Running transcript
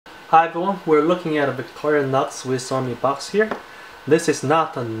Hi everyone, we're looking at a Victorinox Swiss Army box here. This is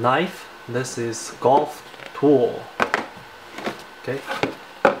not a knife, this is golf tool. Okay,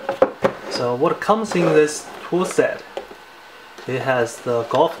 so what comes in this tool set? It has the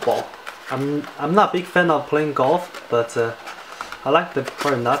golf ball. I'm not a big fan of playing golf, but I like the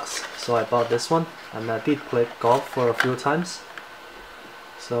Victorinox, so I bought this one, and I did play golf for a few times.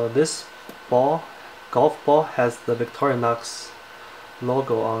 So this golf ball has the Victorinox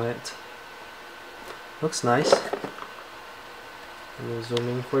logo on it. Looks nice. Let me zoom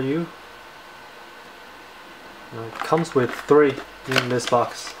in for you. Now it comes with 3 in this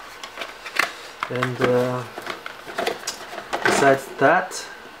box, and besides that,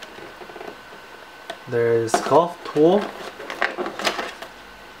 there is golf tool.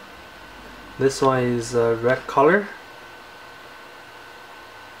 This one is red color.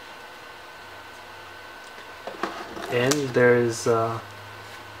 And there is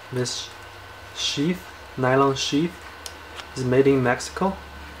this sheath, nylon sheath. It's made in Mexico.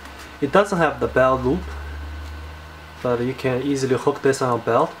 It doesn't have the belt loop, but you can easily hook this on a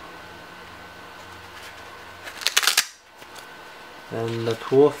belt. And the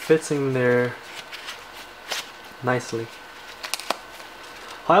tool fits in there nicely.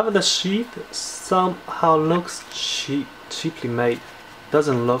 However, the sheath somehow looks cheaply made.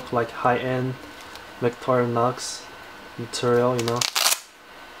 Doesn't look like high-end Victorinox material, you know.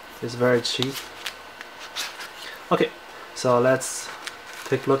 It's very cheap. Okay, so let's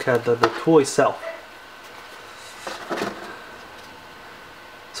take a look at the tool itself.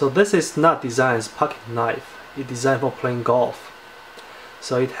 So this is not designed as a pocket knife. It's designed for playing golf.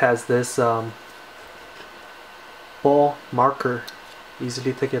 So it has this ball marker.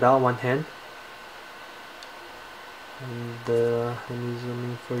 Easily take it out one hand. And let me zoom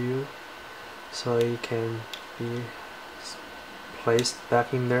in for you, so it can be placed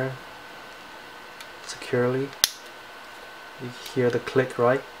back in there securely. You hear the click,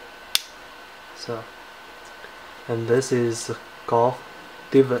 right? So, and this is golf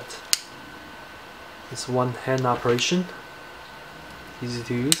divot. It's one hand operation, easy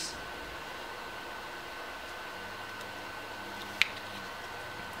to use.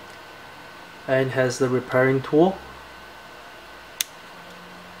 And has the repairing tool.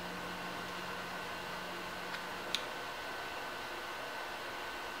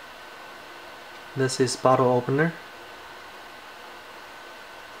 This is bottle opener.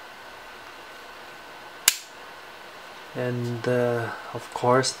 And of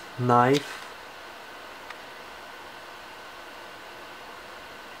course, knife.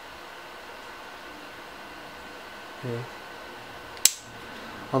 Okay.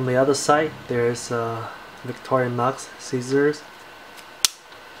 On the other side, there's Victorinox scissors.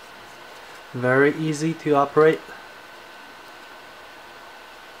 Very easy to operate.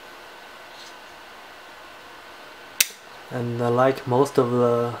 And like most of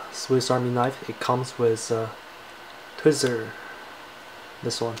the Swiss Army knife, it comes with a tweezer.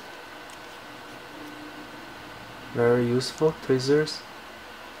 This one. Very useful tweezers.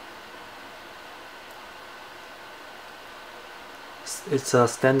 It's a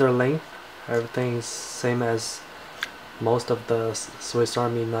standard length. Everything is same as most of the Swiss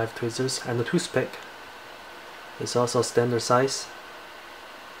Army knife tweezers. And the toothpick is also standard size.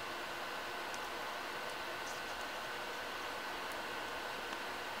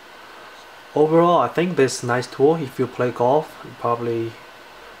 Overall, I think this is a nice tool. If you play golf, you probably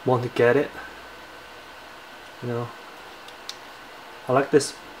want to get it. You know, I like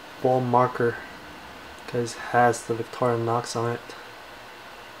this ball marker because it has the Victorinox on it,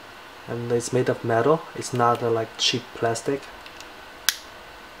 and it's made of metal. It's not like cheap plastic.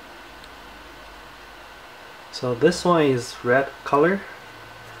 So this one is red color.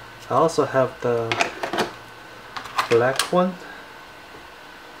 I also have the black one.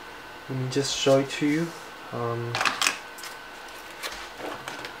 Let me just show it to you. Let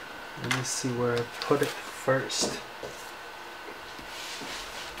me see where I put it first.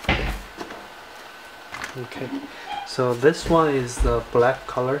 Okay, so this one is the black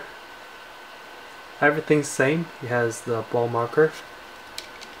color. Everything's same. It has the ball marker,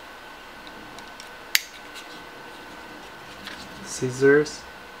 scissors,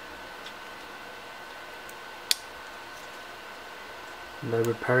 the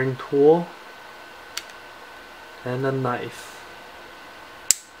repairing tool, and a knife,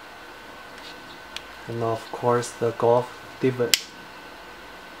 and of course the golf divot.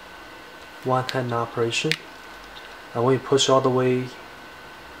 One hand operation, and when you push all the way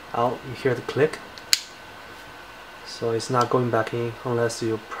out, you hear the click. So it's not going back in unless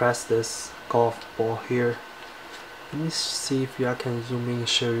you press this golf ball here Let me see if I can zoom in and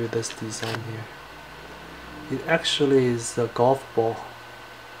show you this design here. It actually is a golf ball.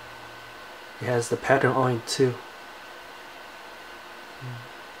 It has the pattern on it too.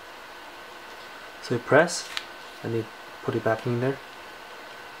 So you press and you put it back in there.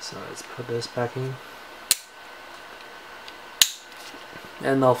 So let's put this back in.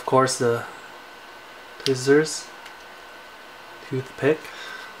 And of course the tweezers, toothpick.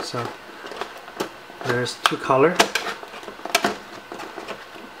 So there's two colors.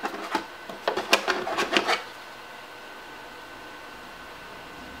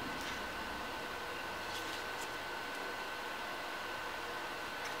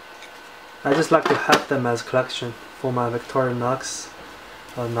 I just like to have them as a collection for my Victorinox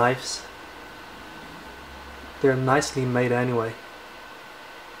knives. They're nicely made anyway.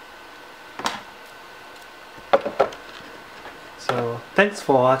 So thanks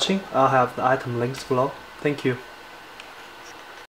for watching. I'll have the item links below. Thank you.